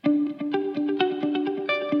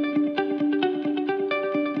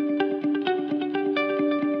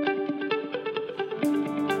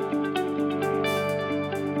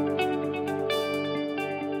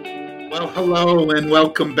Hello, and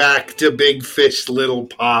welcome back to Big Fish Little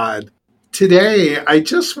Pod. Today, I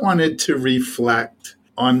just wanted to reflect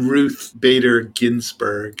on Ruth Bader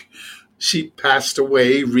Ginsburg. She passed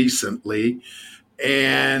away recently,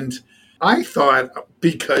 and I thought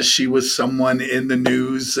because she was someone in the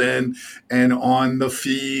news and on the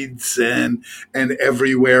feeds and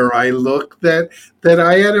everywhere I looked that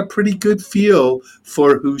I had a pretty good feel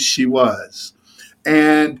for who she was.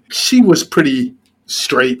 And she was pretty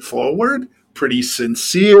straightforward, pretty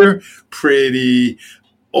sincere, pretty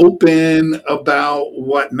open about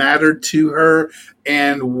what mattered to her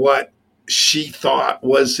and what she thought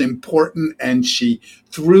was important. And she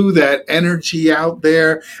threw that energy out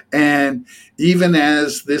there. And even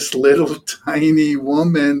as this little tiny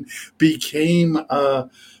woman became a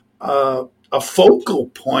focal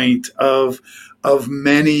point of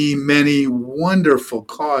many, many wonderful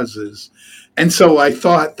causes. And so I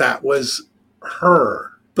thought that was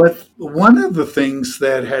her. But one of the things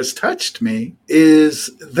that has touched me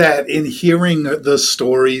is that in hearing the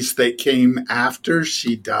stories that came after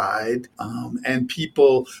she died, and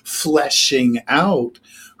people fleshing out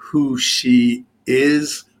who she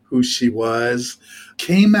is, who she was,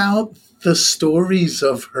 came out the stories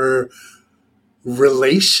of her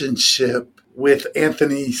relationship with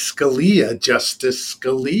Anthony Scalia, Justice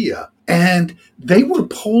Scalia. And they were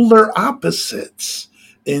polar opposites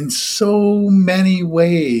in so many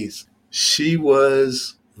ways. She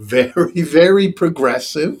was very, very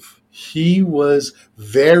progressive. He was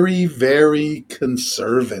very, very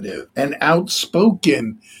conservative and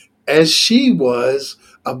outspoken as she was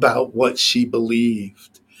about what she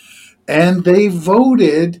believed. And they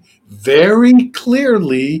voted very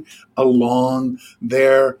clearly along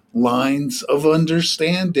their lines of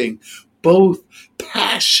understanding, both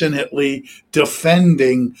passionately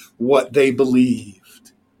defending what they believed.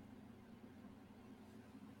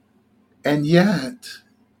 And yet,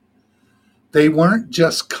 they weren't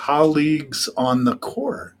just colleagues on the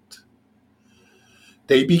court.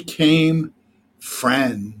 They became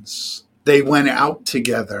friends. They went out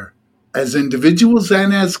together as individuals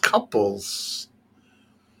and as couples.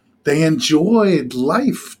 They enjoyed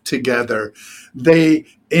life together. They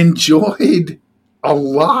enjoyed a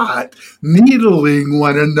lot needling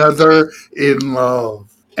one another in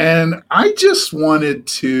love. And I just wanted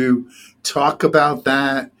to talk about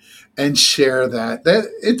that and share that. That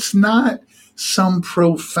it's not some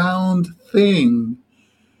profound thing,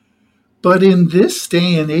 but in this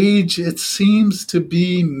day and age, it seems to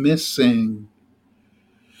be missing.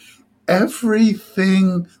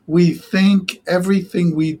 Everything we think,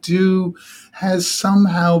 everything we do has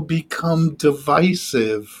somehow become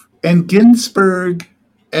divisive. And Ginsburg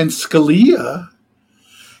and Scalia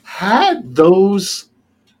had those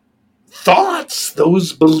thoughts,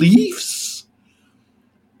 those beliefs,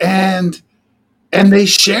 and they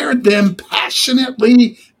shared them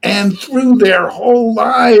passionately and threw their whole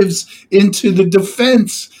lives into the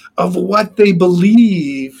defense of what they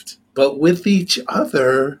believed. But with each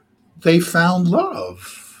other, they found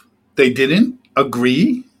love. They didn't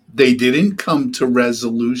agree. They didn't come to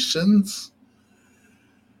resolutions,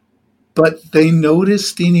 but they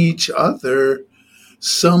noticed in each other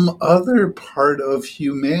some other part of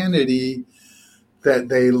humanity that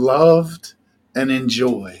they loved and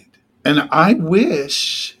enjoyed. And I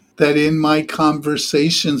wish that in my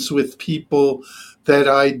conversations with people that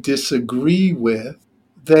I disagree with,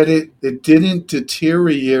 that it didn't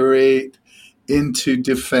deteriorate into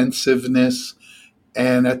defensiveness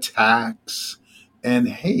and attacks and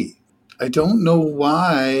hate. I don't know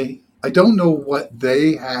why. I don't know what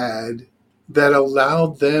they had that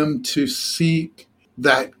allowed them to seek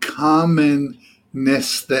that commonness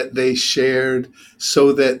that they shared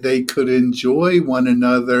so that they could enjoy one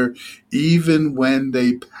another even when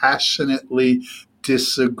they passionately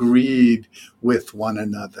disagreed with one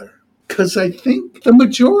another. Because I think the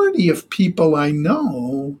majority of people I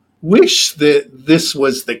know wish that this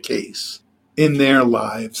was the case in their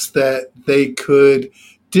lives, that they could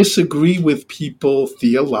disagree with people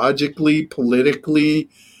theologically, politically,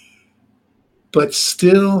 but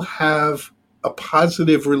still have a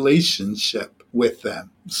positive relationship with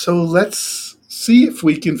them. So let's see if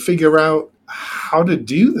we can figure out how to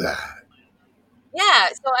do that. Yeah,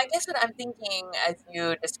 so I guess what I'm thinking as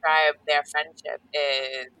you describe their friendship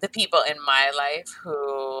is the people in my life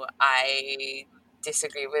who I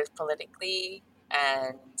disagree with politically,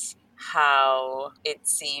 and how it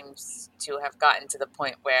seems to have gotten to the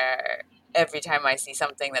point where every time I see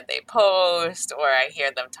something that they post or I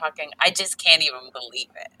hear them talking, I just can't even believe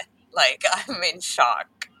it. Like, I'm in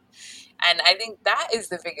shock. And I think that is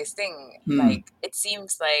the biggest thing. Like, it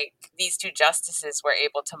seems like these two justices were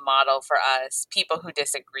able to model for us people who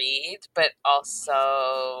disagreed, but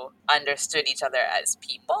also understood each other as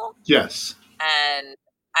people. Yes. And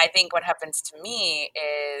I think what happens to me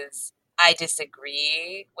is I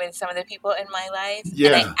disagree with some of the people in my life,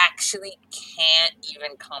 and I actually can't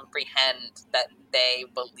even comprehend that they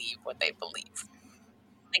believe what they believe.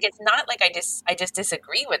 Like, it's not like I just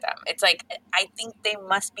disagree with them. It's like I think they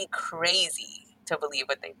must be crazy to believe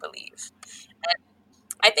what they believe. And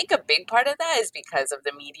I think a big part of that is because of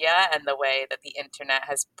the media and the way that the internet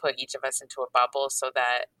has put each of us into a bubble, so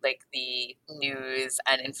that like the news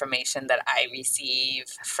and information that I receive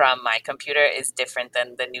from my computer is different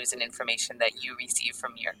than the news and information that you receive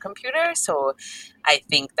from your computer. So I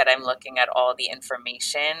think that I'm looking at all the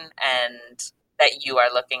information and that you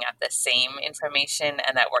are looking at the same information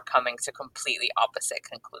and that we're coming to completely opposite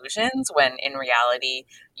conclusions, when in reality,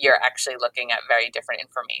 you're actually looking at very different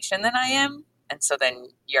information than I am. And so then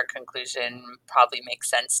your conclusion probably makes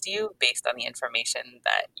sense to you based on the information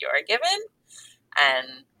that you're given.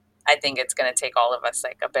 And I think it's going to take all of us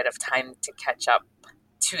like a bit of time to catch up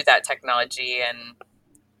to that technology and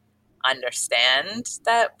understand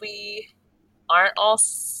that we aren't all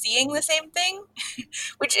seeing the same thing,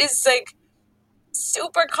 which is like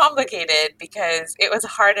super complicated because it was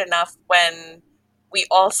hard enough when we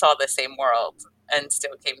all saw the same world and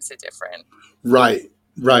still came to different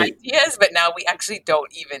ideas, but now we actually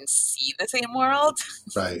don't even see the same world.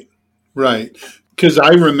 Right. Because I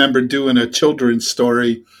remember doing a children's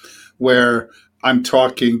story where I'm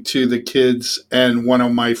talking to the kids and one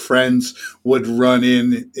of my friends would run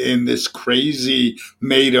in this crazy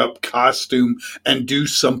made up costume and do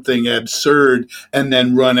something absurd and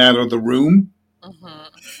then run out of the room.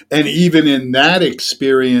 And even in that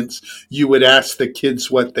experience, you would ask the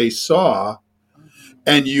kids what they saw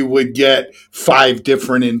and you would get 5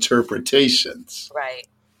 different interpretations. Right.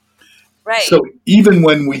 So even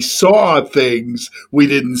when we saw things, we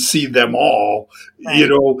didn't see them all,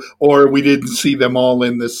 or we didn't see them all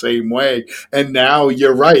in the same way. And now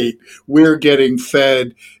you're right. We're getting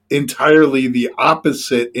fed entirely the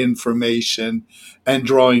opposite information and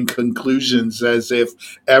drawing conclusions as if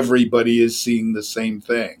everybody is seeing the same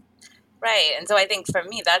thing. Right. And so I think for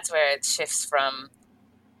me, that's where it shifts from,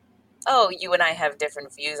 oh, you and I have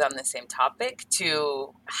different views on the same topic,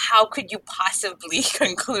 to how could you possibly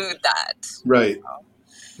conclude that? Right.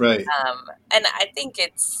 And I think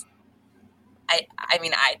it's, I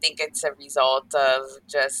mean, I think it's a result of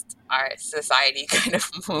just our society kind of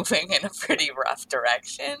moving in a pretty rough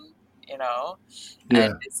direction,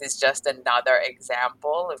 And this is just another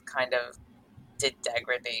example of kind of the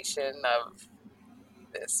degradation of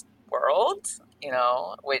this world,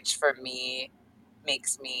 which for me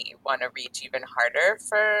makes me want to reach even harder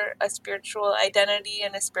for a spiritual identity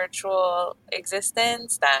and a spiritual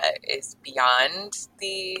existence that is beyond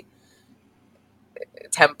the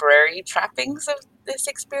temporary trappings of this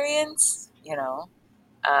experience,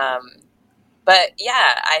 But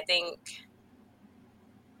yeah, I think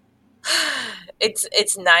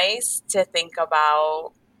it's nice to think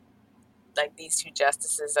about like these two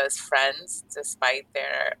justices as friends, despite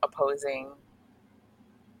their opposing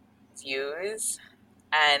views.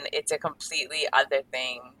 And it's a completely other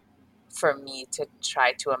thing for me to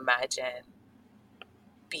try to imagine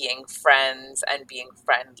being friends and being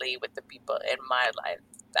friendly with the people in my life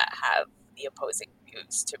that have the opposing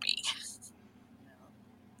views to me.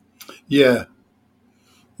 Yeah.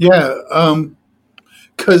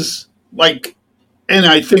 Because and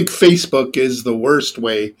I think Facebook is the worst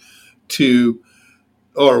way to,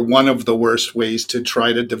 or one of the worst ways to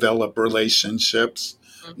try to develop relationships,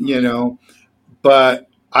 But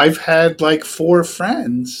I've had like 4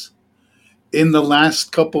 friends in the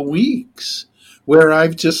last couple weeks where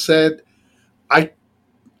I've just said,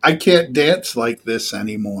 I can't dance like this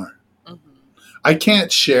anymore. I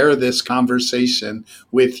can't share this conversation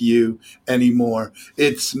with you anymore.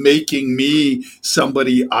 It's making me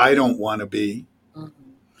somebody I don't want to be.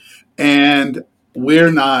 And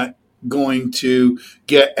we're not going to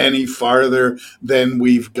get any farther than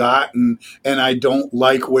we've gotten. And I don't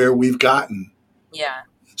like where we've gotten. Yeah.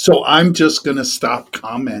 So I'm just going to stop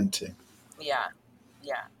commenting. Yeah.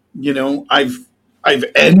 I've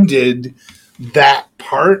ended that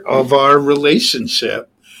part of our relationship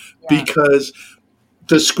because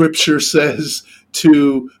the scripture says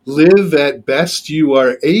to live at best you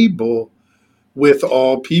are able with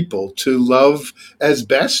all people, to love as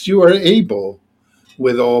best you are able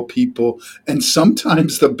with all people. And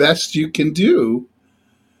sometimes the best you can do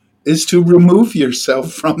is to remove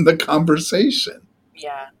yourself from the conversation.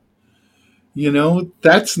 Yeah.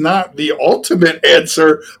 That's not the ultimate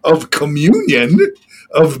answer of communion,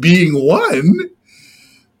 of being one,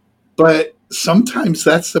 but sometimes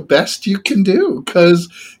that's the best you can do, because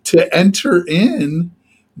to enter in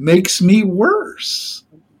makes me worse,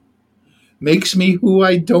 makes me who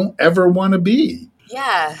I don't ever want to be.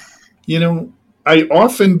 Yeah. I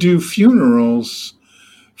often do funerals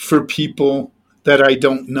for people that I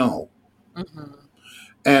don't know. Mm-hmm.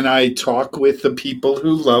 And I talk with the people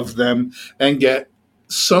who love them and get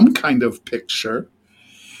some kind of picture.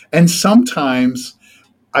 And sometimes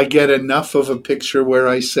I get enough of a picture where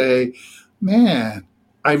I say, man,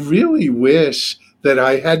 I really wish that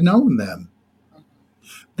I had known them.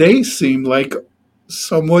 They seem like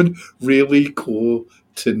someone really cool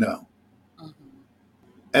to know. Mm-hmm.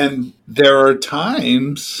 And there are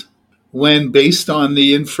times when, based on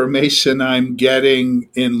the information I'm getting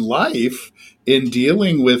in life, in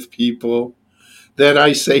dealing with people, that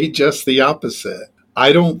I say just the opposite.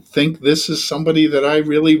 I don't think this is somebody that I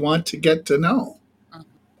really want to get to know. Mm-hmm.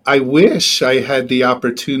 I wish I had the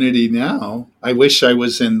opportunity now. I wish I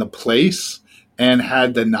was in the place and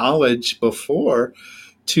had the knowledge before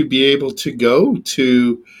to be able to go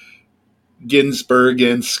to Ginsburg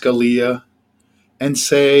and Scalia and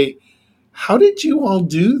say, how did you all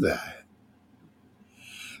do that?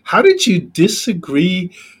 How did you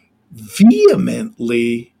disagree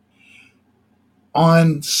vehemently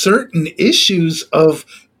on certain issues of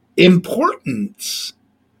importance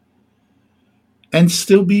and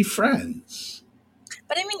still be friends?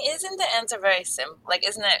 But I mean, isn't the answer very simple? Like,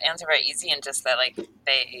 isn't the answer very easy and just that, like,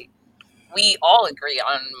 we all agree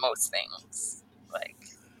on most things, like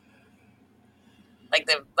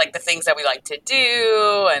the things that we like to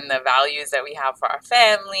do and the values that we have for our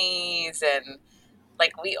families, and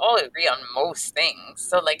like we all agree on most things.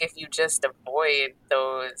 So like if you just avoid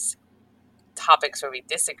those topics where we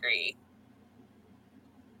disagree,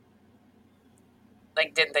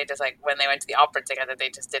 like didn't they just, like, when they went to the opera together, they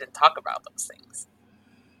just didn't talk about those things?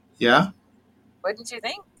 Yeah. Wouldn't you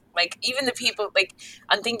think? Like even the people, like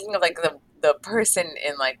I'm thinking of like the person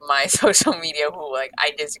in like my social media who like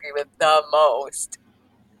I disagree with the most.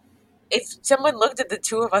 If someone looked at the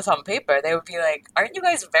two of us on paper, they would be like, aren't you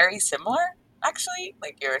guys very similar? Actually,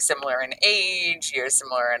 like you're similar in age, you're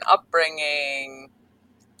similar in upbringing,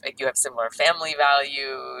 like you have similar family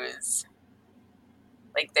values.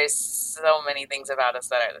 Like there's so many things about us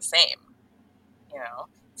that are the same, you know?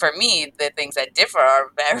 For me, the things that differ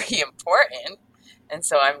are very important. And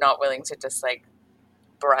so I'm not willing to just like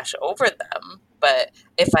brush over them. But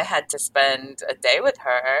if I had to spend a day with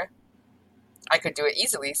her, I could do it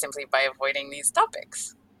easily simply by avoiding these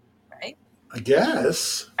topics, right? I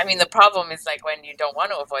guess. I mean, the problem is like when you don't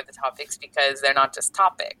want to avoid the topics because they're not just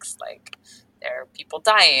topics. Like there are people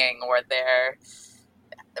dying, or there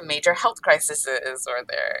are major health crises, or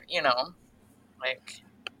there, like.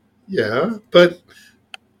 Yeah, but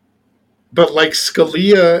like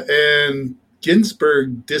Scalia and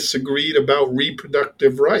Ginsburg disagreed about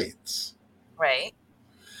reproductive rights. Right.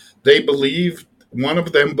 One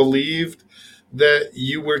of them believed that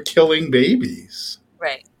you were killing babies,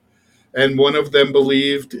 Right. and one of them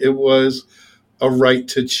believed it was a right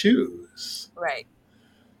to choose. Right.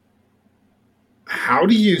 How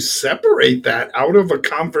do you separate that out of a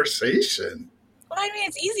conversation? Well, I mean,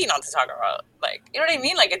 it's easy not to talk about. Like, you know what I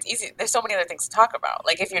mean? Like, it's easy. There's so many other things to talk about.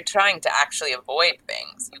 Like, if you're trying to actually avoid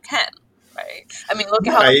things, you can, right? I mean, look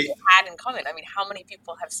at how much Right, they had in common. I mean, how many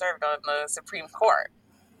people have served on the Supreme Court?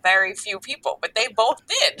 Very few people, but they both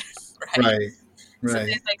did, right? right, So right.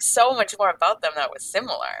 there's like so much more about them that was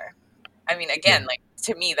similar. I mean, Yeah. again, like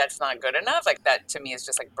to me, that's not good enough. Like that to me is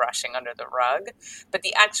just like brushing under the rug. But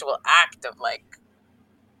the actual act of like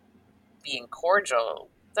being cordial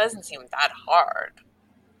doesn't seem that hard,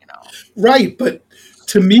 you know? Right, but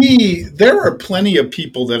to me, there are plenty of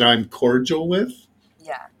people that I'm cordial with,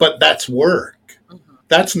 Yeah. but that's work. Hmm.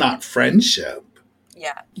 That's not friendship.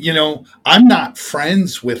 Yeah. I'm not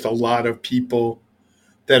friends with a lot of people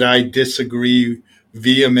that I disagree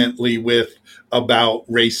vehemently with about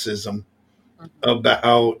racism, Hmm.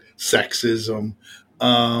 about sexism,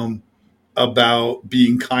 um, about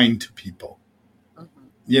being kind to people. Hmm.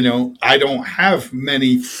 I don't have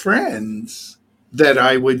many friends that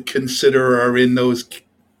I would consider are in those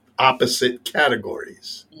opposite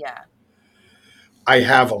categories. Yeah. I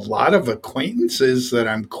have a lot of acquaintances that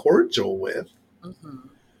I'm cordial with, Hmm.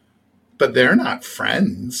 but they're not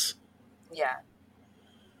friends. Yeah.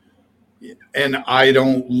 And I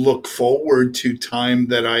don't look forward to time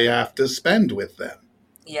that I have to spend with them.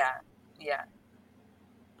 Yeah. Yeah.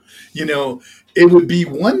 You know, it would be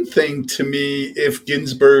one thing to me if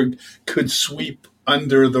Ginsburg could sweep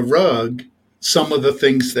under the rug some of the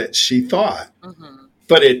things that she thought. Mm-hmm.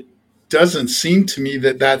 But it doesn't seem to me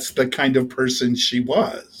that that's the kind of person she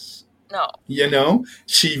was. No. You know,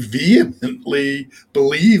 she vehemently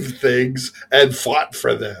believed things and fought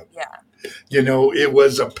for them. Yeah. You know, it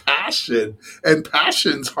was a passion, and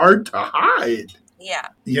passion's hard to hide. Yeah.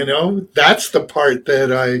 You know, that's the part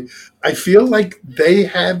that I feel like they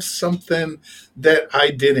have something that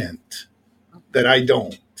I didn't, that I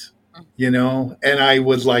don't, you know, and I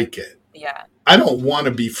would like it. Yeah. I don't want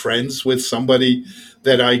to be friends with somebody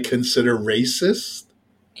that I consider racist.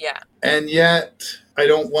 Yeah. And yet I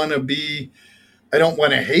don't want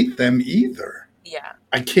to hate them either. Yeah.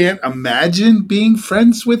 I can't imagine being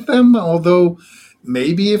friends with them, although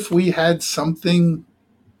maybe if we had something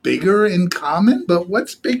bigger in common, but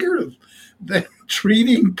what's bigger than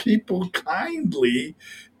treating people kindly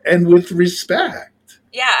and with respect?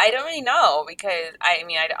 Yeah, I don't really know because I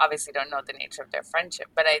mean, I obviously don't know the nature of their friendship,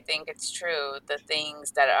 but I think it's true. The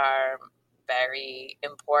things that are very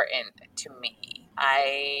important to me,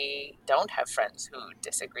 I don't have friends who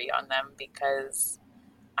disagree on them because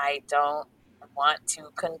I don't want to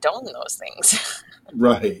condone those things.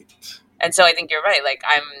 Right. And so I think you're right. Like,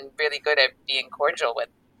 I'm really good at being cordial with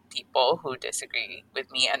people who disagree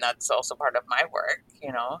with me, and that's also part of my work,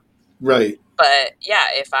 you know? Right. But yeah,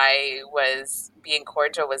 if I was being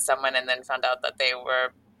cordial with someone and then found out that they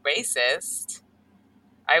were racist,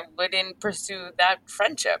 I wouldn't pursue that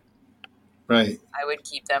friendship. Right. I would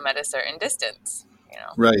keep them at a certain distance, you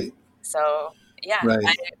know? Right. So yeah, Right.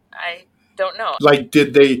 I don't know. Like,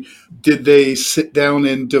 did they sit down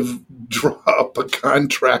and draw up a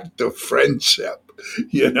contract of friendship?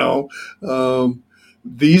 You know,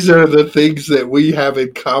 these are the things that we have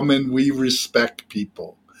in common. We respect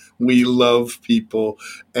people. We love people.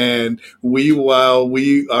 And while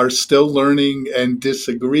we are still learning and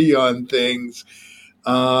disagree on things,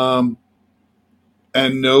 and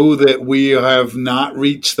know that we have not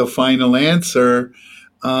reached the final answer,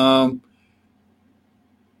 I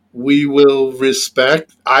will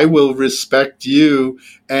respect you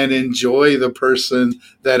and enjoy the person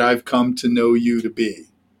that I've come to know you to be.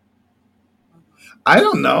 I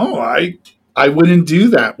don't know. I wouldn't do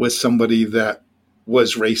that with somebody that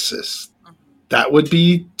was racist. That would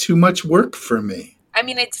be too much work for me. I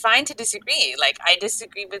mean, it's fine to disagree. Like, I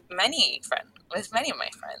disagree with many of my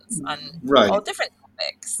friends on all different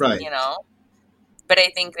topics, Right. you know? But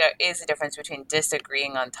I think there is a difference between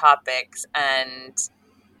disagreeing on topics and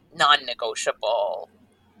non-negotiable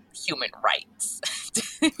human rights.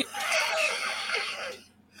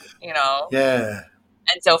 You know? Yeah.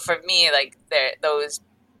 And so for me, like,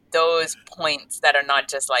 those points that are not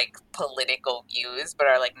just like political views, but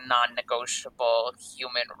are like non-negotiable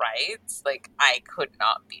human rights, like, I could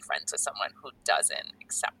not be friends with someone who doesn't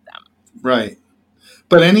accept them. Right.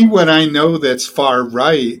 But anyone I know that's far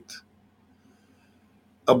right,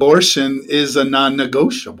 abortion is a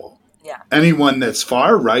non-negotiable. Yeah. Anyone that's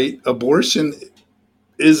far right, abortion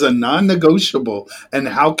is a non-negotiable. And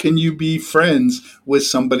how can you be friends with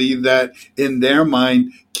somebody that in their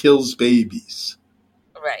mind kills babies?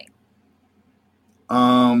 Right.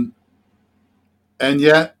 And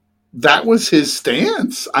yet that was his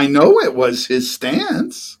stance. I know it was his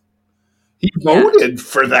stance. He voted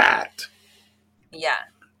for that. Yeah.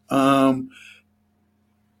 And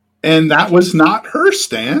that was not her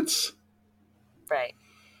stance. Right.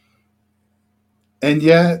 And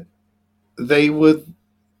yet they would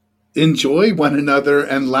enjoy one another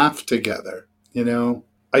and laugh together. You know,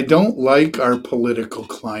 I don't like our political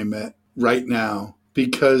climate right now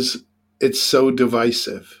because it's so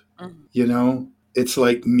divisive. Mm-hmm. You know, it's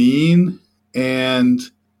like mean and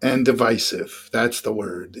divisive. That's the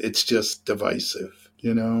word. It's just divisive,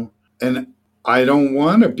 you know? And I don't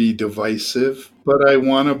want to be divisive, but I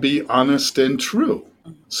want to be honest and true.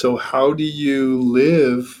 So how do you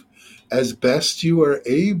live as best you are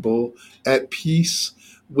able at peace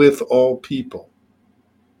with all people?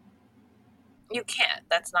 You can't.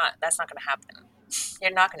 That's not going to happen.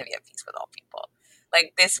 You're not going to be at peace with all people.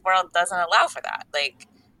 Like, this world doesn't allow for that. Like,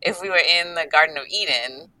 if we were in the Garden of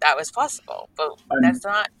Eden, that was possible. But that's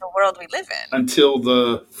not the world we live in. Until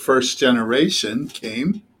the first generation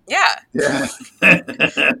came. Yeah. Yeah.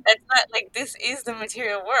 It's not like, this is the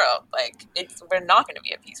material world. Like, we're not going to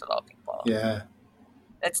be at peace with all people. Yeah.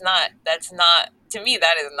 That's not, to me,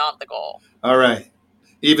 that is not the goal. All right.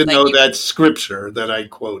 Even like, though that's scripture that I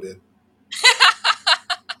quoted.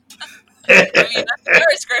 I mean, that's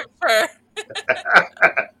your scripture.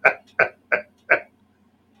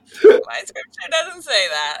 My scripture doesn't say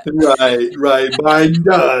that. Right. Mine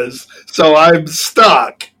does. So I'm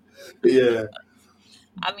stuck. Yeah.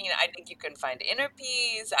 I mean, I think you can find inner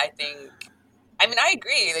peace. I think I mean, I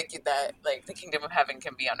agree that like the kingdom of heaven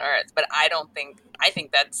can be on earth, but I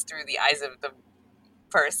think that's through the eyes of the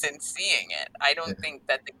person seeing it. I don't think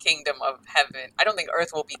that the kingdom of heaven, I don't think earth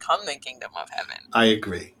will become the kingdom of heaven. I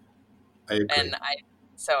agree. And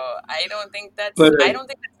I don't think that's But I don't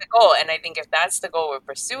think that's the goal. And I think if that's the goal we're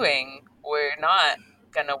pursuing, we're not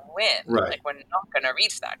gonna win. Right. Like we're not gonna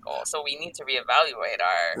reach that goal. So we need to reevaluate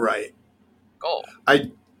our right. goal.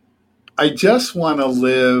 I just want to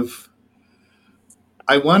live.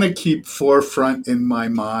 I want to keep forefront in my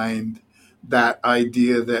mind that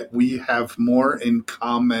idea that we have more in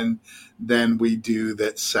common than we do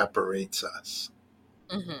that separates us.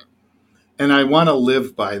 Mm-hmm. And I want to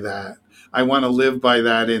live by that. I want to live by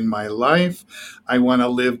that in my life. I want to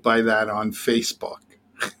live by that on Facebook.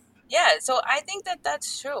 Yeah, so I think that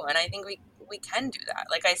that's true, and I think we can do that.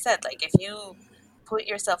 Like I said, like if you put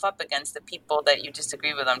yourself up against the people that you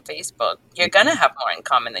disagree with on Facebook, you're gonna have more in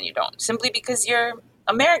common than you don't, simply because you're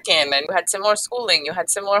American and you had similar schooling, you had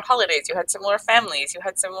similar holidays, you had similar families, you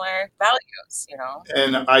had similar values, you know?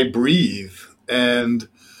 And I breathe, and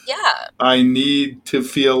Yeah. I need to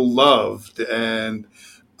feel loved, and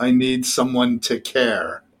I need someone to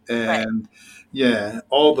care, and yeah,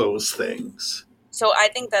 all those things. So I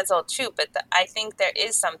think that's all true, but I think there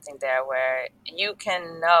is something there where you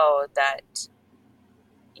can know that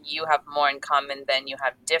you have more in common than you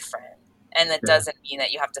have different. And that doesn't mean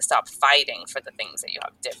that you have to stop fighting for the things that you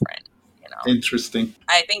have different, you know? Interesting.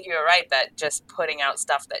 I think you're right that just putting out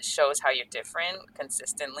stuff that shows how you're different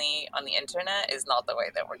consistently on the internet is not the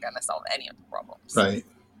way that we're going to solve any of the problems. Right.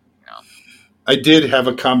 You know? I did have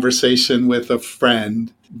a conversation with a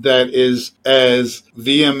friend that is as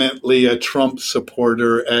vehemently a Trump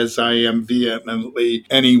supporter as I am vehemently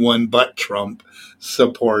anyone but Trump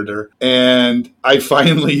supporter. And I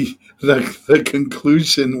finally, the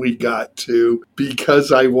conclusion we got to,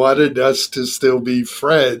 because I wanted us to still be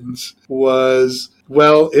friends, was,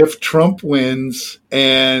 well, if Trump wins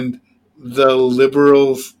and the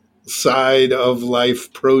liberals side of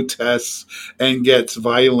life protests and gets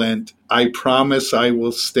violent, I promise I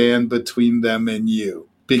will stand between them and you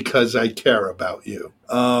because I care about you.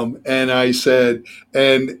 And I said,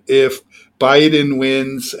 and if Biden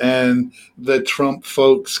wins and the Trump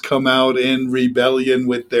folks come out in rebellion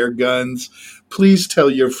with their guns, please tell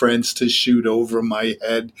your friends to shoot over my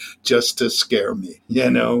head just to scare me, you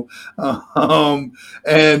know?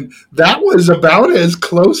 And that was about as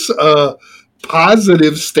close a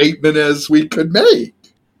positive statement as we could make.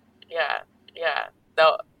 Yeah.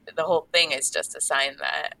 The whole thing is just a sign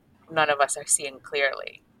that none of us are seeing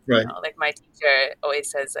clearly. Right. You know? Like my teacher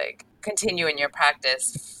always says, like, continue in your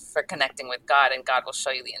practice for connecting with God, and God will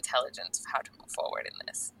show you the intelligence of how to move forward in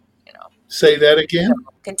this. You know. Say that again.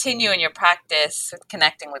 So continue in your practice with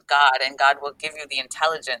connecting with God, and God will give you the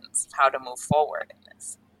intelligence of how to move forward in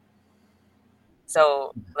this.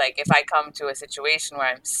 So, like, if I come to a situation where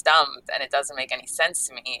I'm stumped and it doesn't make any sense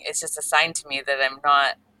to me, it's just a sign to me that I'm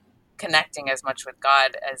not connecting as much with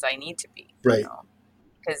God as I need to be. Right. You know?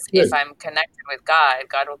 Because if I'm connected with God,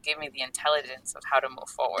 God will give me the intelligence of how to move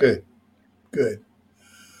forward. Good.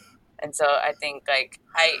 And so I think, like,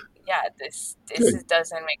 this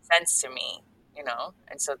doesn't make sense to me, you know?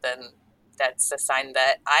 And so then that's a sign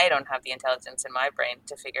that I don't have the intelligence in my brain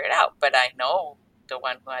to figure it out. But I know the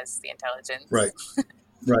one who has the intelligence. Right.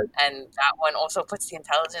 And that one also puts the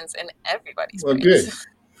intelligence in everybody's brains. Well,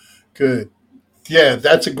 good. Yeah,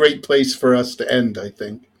 that's a great place for us to end, I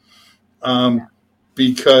think.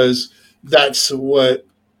 Because that's what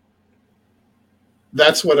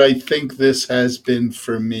I think this has been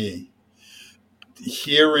for me.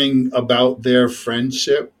 Hearing about their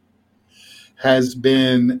friendship has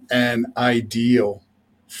been an ideal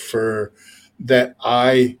for that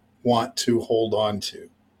I want to hold on to.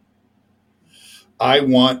 I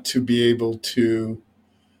want to be able to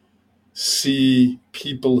see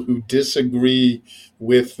people who disagree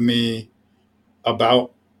with me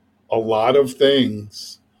about a lot of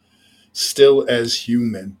things still as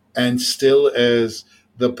human and still as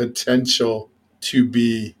the potential to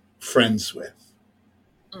be friends with.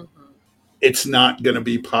 Mm-hmm. It's not going to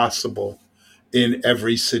be possible in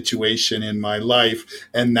every situation in my life.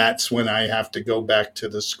 And that's when I have to go back to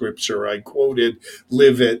the scripture I quoted,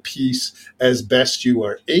 live at peace as best you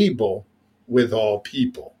are able with all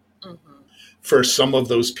people. Mm-hmm. For some of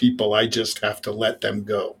those people, I just have to let them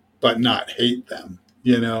go, but not hate them.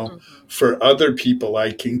 You know, mm-hmm. For other people,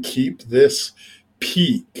 I can keep this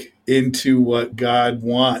peek into what God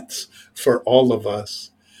wants for all of us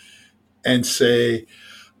and say,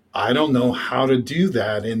 I don't know how to do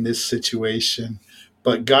that in this situation,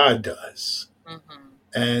 but God does. Mm-hmm.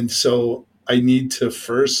 And so I need to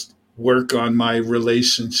first work on my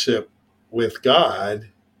relationship with God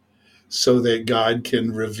so that God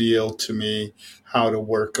can reveal to me how to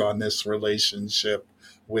work on this relationship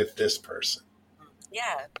with this person.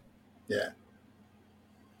 Yeah. Yeah.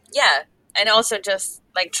 Yeah. And also just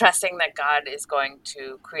like trusting that God is going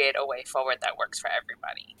to create a way forward that works for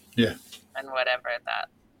everybody. Yeah. And whatever that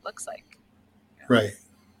looks like. Right.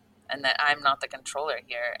 And that I'm not the controller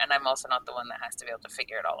here. And I'm also not the one that has to be able to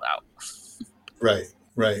figure it all out. Right.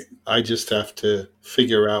 Right. I just have to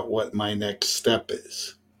figure out what my next step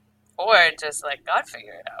is. Or just like God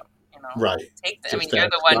figure it out, Right. Just you're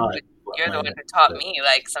ask the one God who what you're my the one who next taught step. me.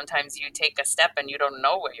 Like sometimes you take a step and you don't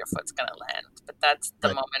know where your foot's gonna land. But that's the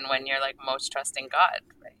Right. moment when you're like most trusting God,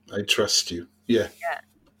 right? I trust you. Yeah. Yeah.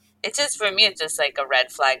 It's just for me it's just like a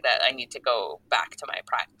red flag that I need to go back to my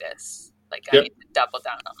practice. Like I Yep. need to double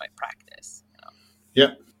down on my practice,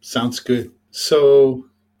 Yep. Sounds good. So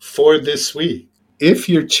for this week, if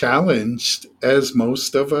you're challenged, as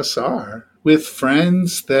most of us are, with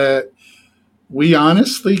friends that we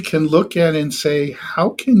honestly can look at and say, how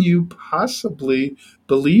can you possibly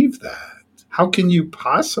believe that? How can you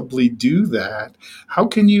possibly do that? How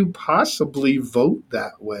can you possibly vote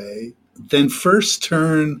that way? Then first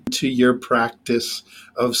turn to your practice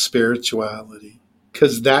of spirituality,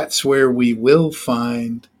 because that's where we will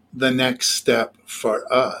find the next step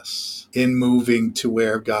for us in moving to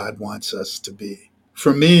where God wants us to be.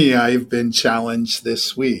 For me, I've been challenged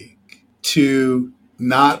this week to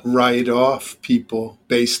not write off people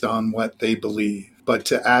based on what they believe, but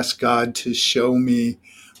to ask God to show me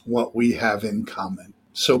what we have in common.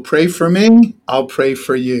 So pray for me, I'll pray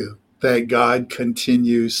for you, that God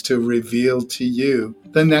continues to reveal to you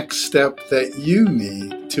the next step that you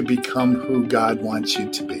need to become who God wants you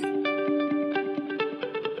to be.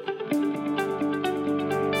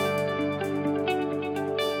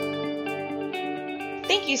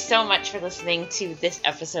 Thank you so much for listening to this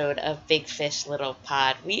episode of Big Fish Little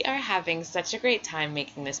Pod. We are having such a great time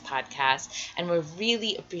making this podcast, and we're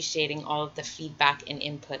really appreciating all of the feedback and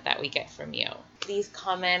input that we get from you. Please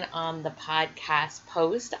comment on the podcast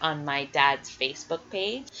post on my dad's Facebook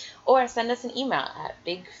page, or send us an email at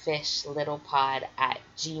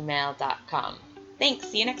bigfishlittlepod@gmail.com. Thanks.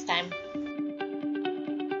 See you next time.